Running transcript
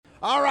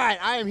All right,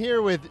 I am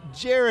here with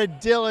Jared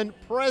Dillon,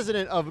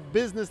 President of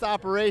Business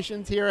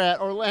Operations here at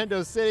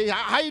Orlando City.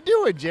 How you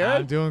doing,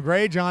 Jared? I'm doing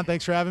great, John.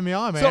 Thanks for having me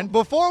on, man. So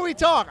before we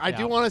talk, I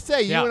do want to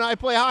say you and I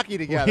play hockey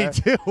together.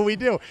 We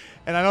do.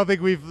 And I don't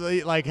think we've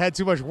had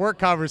too much work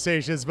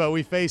conversations, but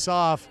we face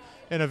off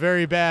in a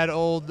very bad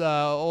old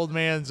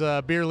man's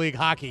beer league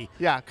hockey.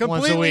 Yeah,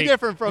 completely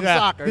different from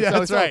soccer. Yeah,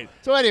 that's right.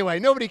 So anyway,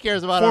 nobody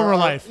cares about former our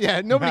life.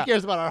 Yeah, nobody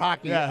cares about our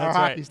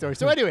hockey story.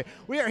 So anyway,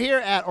 we are here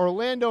at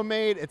Orlando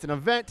Made. It's an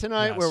event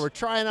tonight where we're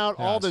trying out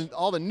all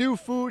the new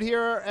food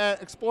here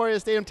at Exploria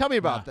Stadium. Tell me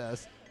about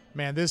this.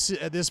 Man,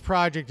 this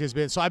project has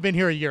been, so I've been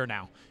here a year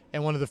now.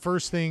 And one of the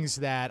first things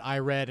that I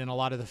read in a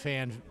lot of the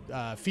fan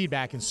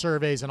feedback and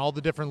surveys and all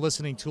the different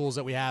listening tools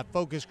that we have,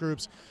 focus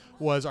groups,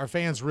 was our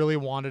fans really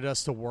wanted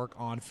us to work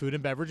on food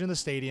and beverage in the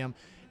stadium.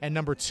 And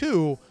number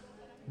two,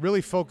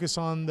 really focus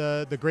on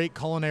the great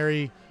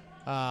culinary,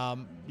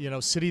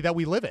 city that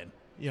we live in.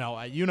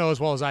 You know as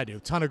well as I do,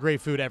 ton of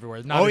great food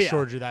everywhere. Not a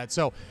shortage of that.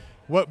 So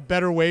what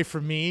better way for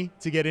me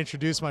to get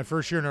introduced my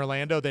first year in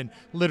Orlando than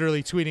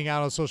literally tweeting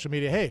out on social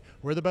media, hey,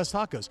 where are the best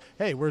tacos?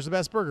 Hey, where's the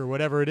best burger?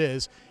 Whatever it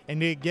is, and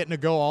getting to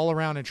go all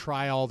around and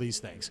try all these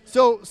things.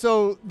 So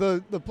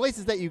the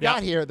places that you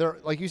got here, they're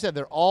like you said,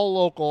 they're all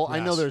local. Yes.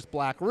 I know there's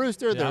Black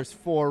Rooster, there's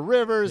Four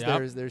Rivers,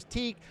 there's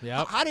Teak.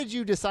 Yep. How did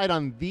you decide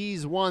on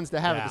these ones to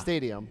have at the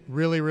stadium?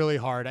 Really, really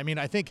hard. I mean,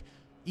 I think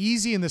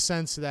easy in the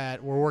sense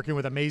that we're working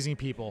with amazing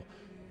people.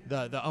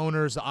 The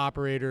owners, the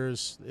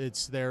operators,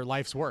 it's their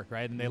life's work,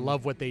 right? And they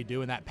love what they do,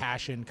 and that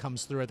passion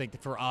comes through. I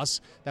think for us,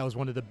 that was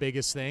one of the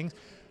biggest things.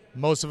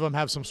 Most of them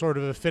have some sort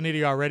of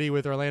affinity already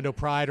with Orlando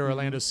Pride or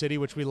Orlando City,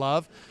 which we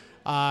love.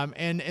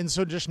 And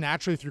so just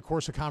naturally through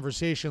course of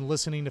conversation,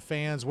 listening to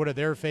fans, what are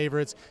their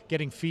favorites,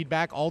 getting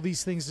feedback, all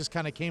these things just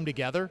kind of came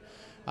together,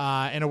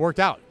 and it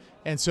worked out.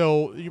 And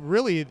so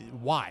really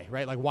why,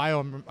 right? Like why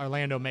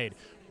Orlando Made?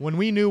 When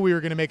we knew we were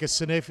going to make a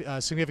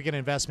significant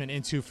investment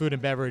into food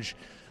and beverage,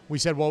 we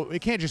said, well,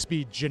 it can't just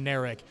be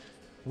generic.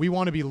 We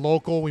want to be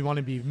local. We want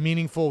to be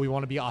meaningful. We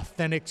want to be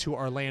authentic to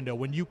Orlando.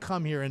 When you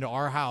come here into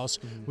our house,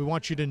 we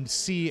want you to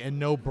see and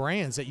know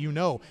brands that you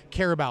know,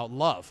 care about,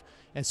 love.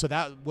 And so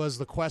that was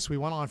the quest we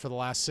went on for the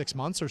last 6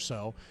 months or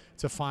so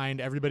to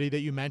find everybody that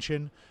you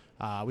mentioned.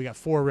 We got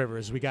Four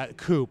Rivers. We got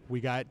Coop.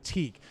 We got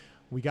Teak.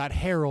 We got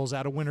Harold's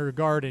out of Winter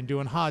Garden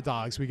doing hot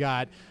dogs. We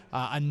got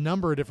a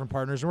number of different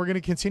partners, and we're going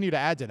to continue to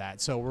add to that.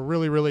 So we're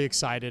really, really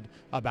excited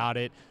about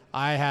it.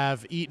 I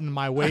have eaten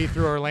my way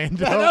through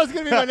Orlando. That was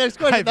going to be my next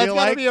question. That's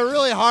got to be a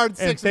really hard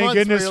 6 months. And thank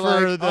goodness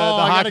for the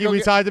hockey we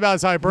talked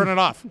about, so I burn it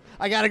off.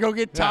 I got to go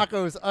get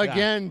tacos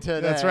again today.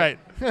 That's right.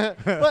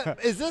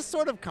 But is this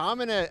sort of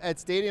common at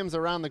stadiums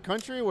around the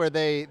country where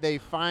they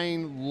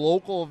find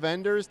local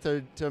vendors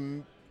to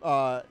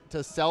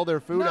sell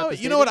their food? No,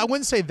 you know what? I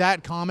wouldn't say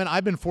that common.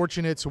 I've been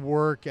fortunate to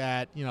work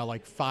at,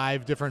 like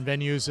 5 different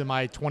venues in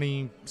my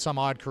 20-some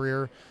odd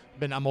career.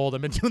 I'm old.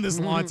 I've been doing this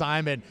a long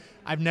time, and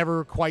I've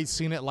never quite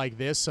seen it like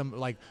this.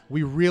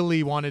 We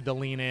really wanted to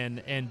lean in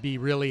and be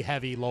really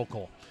heavy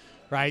local,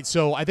 right?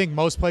 So I think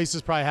most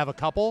places probably have a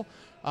couple.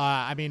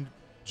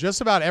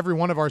 Just about every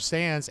one of our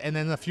stands and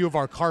then a few of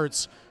our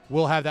carts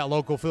will have that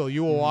local feel.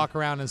 You will walk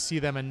around and see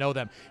them and know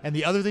them. And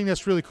the other thing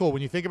that's really cool,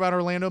 when you think about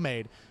Orlando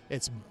Made,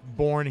 it's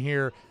born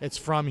here, it's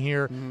from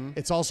here.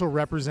 It's also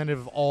representative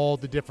of all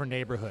the different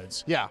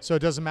neighborhoods. Yeah. So it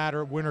doesn't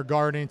matter Winter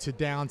Garden to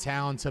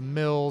downtown to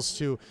Mills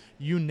to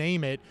you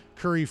name it,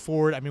 Curry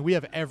Ford. I mean, we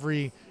have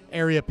every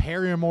area,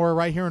 Perrymore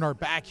right here in our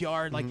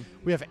backyard. Like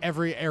we have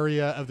every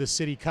area of the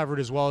city covered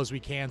as well as we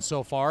can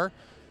so far.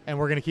 And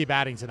we're going to keep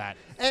adding to that.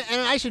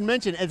 And I should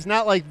mention, it's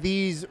not like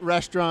these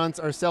restaurants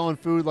are selling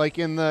food like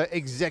in the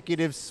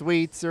executive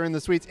suites or in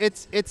the suites.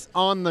 It's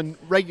on the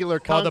regular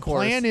concourse. Well,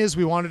 the plan is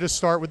we wanted to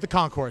start with the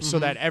concourse so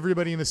that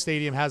everybody in the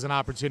stadium has an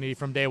opportunity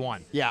from day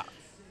one. Yeah.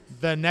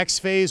 The next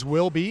phase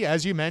will be,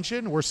 as you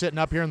mentioned, we're sitting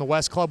up here in the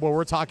West Club where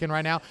we're talking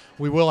right now.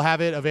 We will have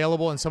it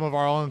available in some of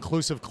our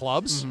all-inclusive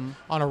clubs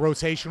on a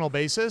rotational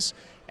basis.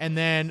 And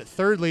then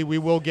thirdly, we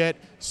will get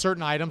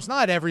certain items,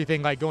 not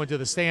everything like going to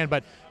the stand,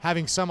 but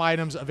having some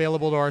items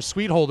available to our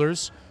suite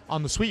holders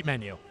on the suite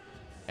menu.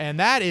 And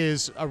that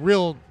is a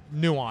real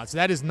nuance.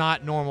 That is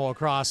not normal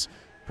across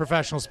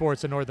professional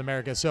sports in North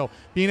America. So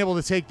being able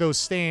to take those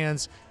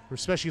stands,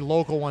 especially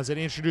local ones, and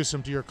introduce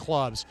them to your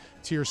clubs,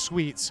 to your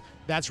suites,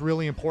 that's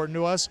really important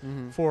to us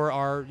for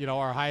our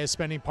highest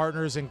spending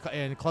partners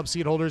and club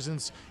seat holders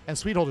and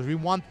suite holders. We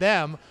want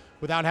them,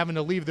 without having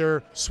to leave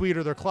their suite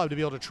or their club, to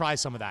be able to try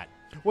some of that.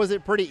 Was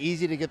it pretty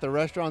easy to get the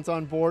restaurants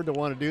on board to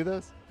want to do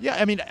this? Yeah,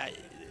 I mean,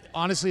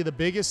 honestly, the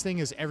biggest thing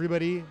is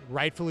everybody,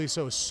 rightfully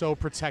so, is so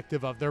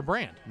protective of their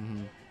brand.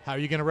 How are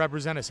you going to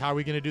represent us? How are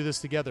we going to do this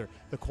together?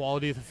 The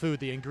quality of the food,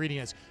 the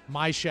ingredients,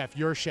 my chef,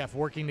 your chef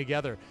working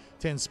together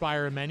to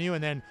inspire a menu,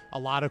 and then a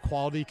lot of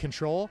quality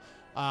control.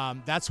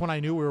 That's when I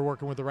knew we were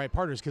working with the right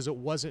partners, because it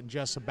wasn't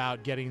just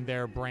about getting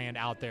their brand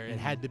out there. It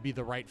had to be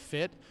the right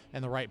fit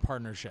and the right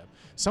partnership.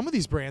 Some of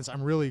these brands,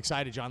 I'm really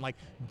excited, John,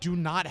 do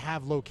not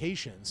have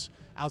locations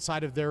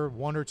outside of their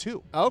 1 or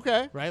 2.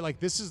 Okay. Right? Like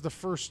this is the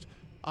first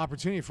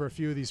opportunity for a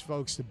few of these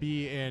folks to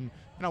be in.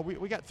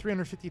 We got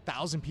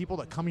 350,000 people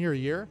that come here a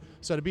year,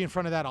 so to be in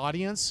front of that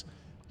audience,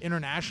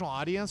 international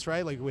audience,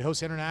 right? Like we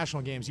host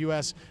international games,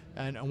 U.S.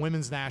 and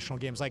women's national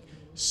games, like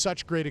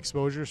such great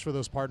exposures for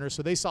those partners.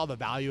 So they saw the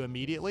value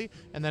immediately,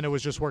 and then it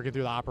was just working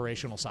through the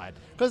operational side.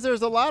 Because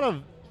there's a lot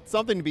of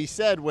something to be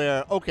said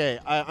where, okay,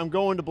 I'm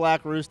going to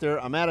Black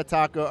Rooster, I'm at a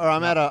taco, or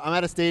I'm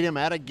at a stadium,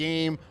 at a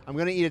game, I'm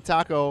going to eat a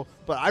taco,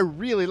 but I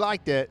really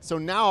liked it, so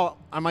now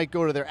I might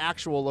go to their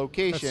actual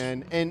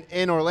location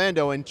in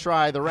Orlando and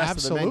try the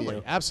rest of the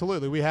menu.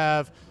 Absolutely. We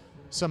have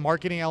some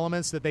marketing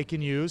elements that they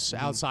can use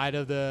outside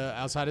of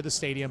the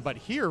stadium, but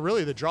here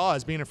really the draw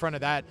is being in front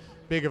of that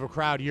big of a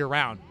crowd year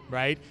round,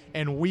 right?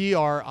 And we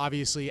are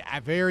obviously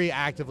very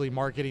actively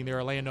marketing the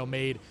Orlando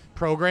Made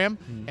program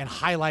and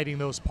highlighting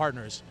those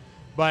partners.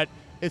 But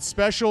it's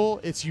special,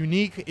 it's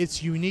unique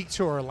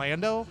to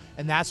Orlando,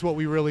 and that's what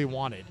we really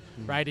wanted,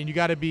 right? And you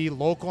got to be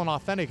local and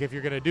authentic if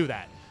you're going to do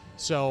that.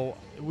 So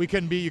you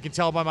can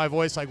tell by my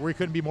voice, like we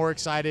couldn't be more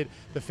excited.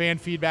 The fan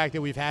feedback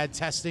that we've had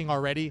testing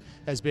already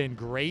has been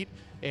great,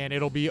 and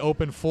it'll be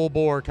open full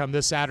bore come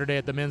this Saturday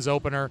at the men's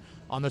opener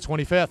on the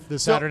 25th,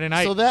 Saturday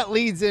night. So that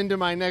leads into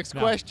my next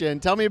question.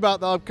 Tell me about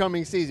the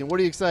upcoming season. What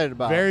are you excited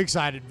about? Very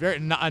excited.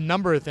 A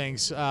number of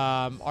things.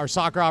 Our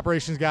soccer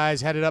operations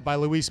guys, headed up by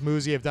Luis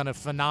Muzzi, have done a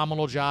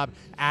phenomenal job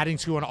adding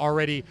to an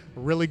already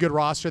really good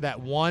roster that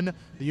won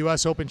the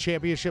U.S. Open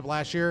Championship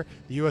last year,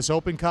 the U.S.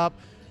 Open Cup.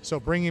 So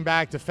bringing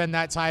back, defend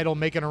that title,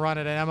 making a run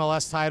at an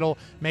MLS title,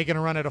 making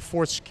a run at a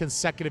fourth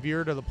consecutive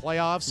year to the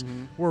playoffs.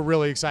 We're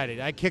really excited.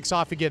 That kicks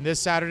off again this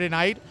Saturday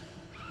night,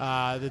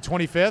 the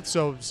 25th.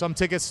 So some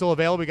tickets still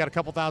available. We got a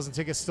couple thousand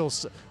tickets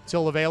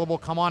still available.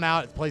 Come on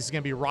out. The place is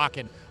going to be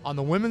rocking. On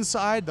the women's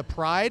side, the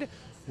Pride,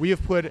 we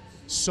have put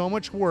so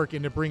much work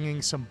into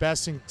bringing some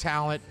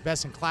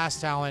best-in-class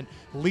talent,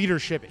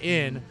 leadership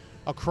in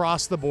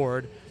across the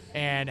board,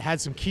 and had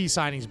some key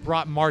signings,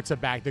 brought Marta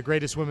back, the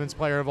greatest women's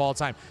player of all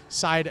time,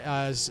 signed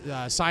her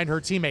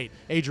teammate,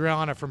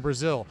 Adriana from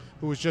Brazil,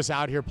 who was just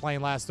out here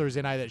playing last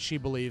Thursday night that she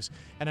believes,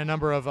 and a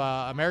number of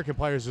American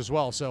players as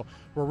well. So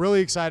we're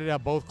really excited how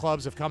both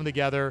clubs have come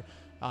together.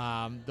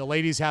 The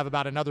ladies have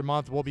about another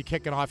month. We'll be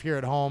kicking off here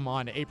at home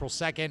on April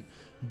 2nd.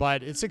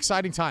 But it's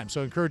exciting time.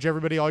 So encourage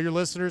everybody, all your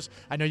listeners.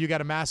 I know you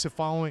got a massive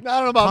following. I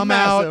don't know about Come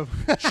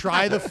massive. out,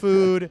 try the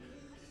food,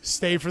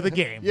 stay for the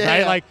game, right?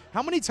 Yeah. Like,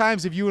 how many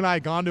times have you and I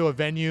gone to a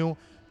venue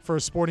for a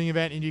sporting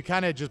event and you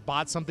kind of just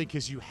bought something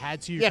because you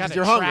had to? You're kind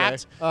of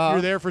trapped. You're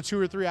there for 2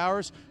 or 3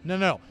 hours.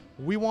 No.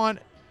 We want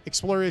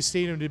Exploria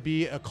Stadium to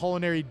be a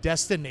culinary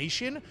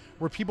destination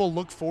where people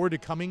look forward to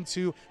coming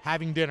to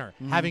having dinner,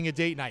 having a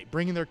date night,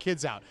 bringing their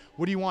kids out.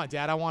 What do you want,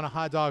 Dad? I want a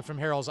hot dog from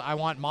Harold's.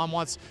 Mom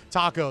wants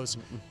tacos.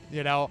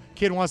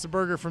 Kid wants a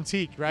burger from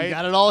Teak, right? You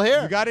got it all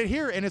here. You got it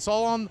here, and it's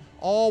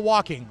all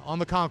walking on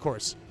the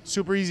concourse.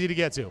 Super easy to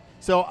get to.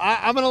 So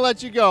I'm going to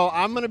let you go.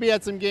 I'm going to be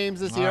at some games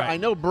this year. Right. I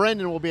know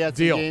Brendan will be at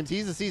some games.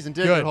 He's a season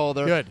ticket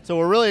holder. Good. So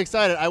we're really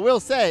excited. I will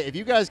say, if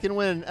you guys can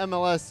win an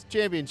MLS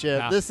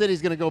championship, this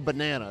city's going to go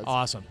bananas.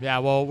 Awesome. Yeah,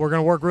 well, we're going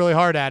to work really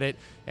hard at it.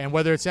 And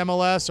whether it's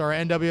MLS or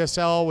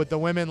NWSL with the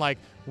women,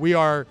 we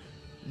are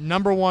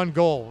number one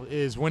goal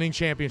is winning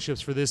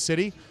championships for this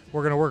city.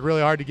 We're going to work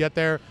really hard to get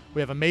there.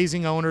 We have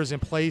amazing owners in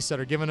place that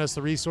are giving us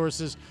the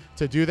resources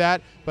to do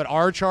that. But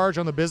our charge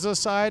on the business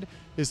side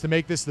is to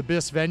make this the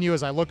best venue.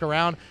 As I look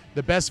around,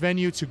 the best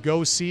venue to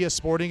go see a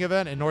sporting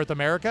event in North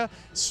America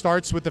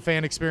starts with the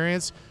fan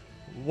experience.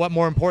 What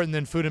more important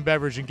than food and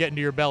beverage and getting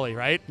to your belly,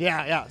 right?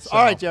 Yeah. So,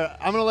 all right, Jared,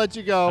 I'm going to let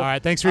you go. All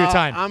right, thanks for your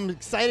time. I'm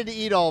excited to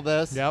eat all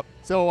this. Yep.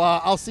 So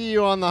I'll see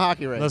you on the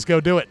hockey rink. Let's go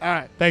do it. All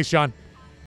right. Thanks, John.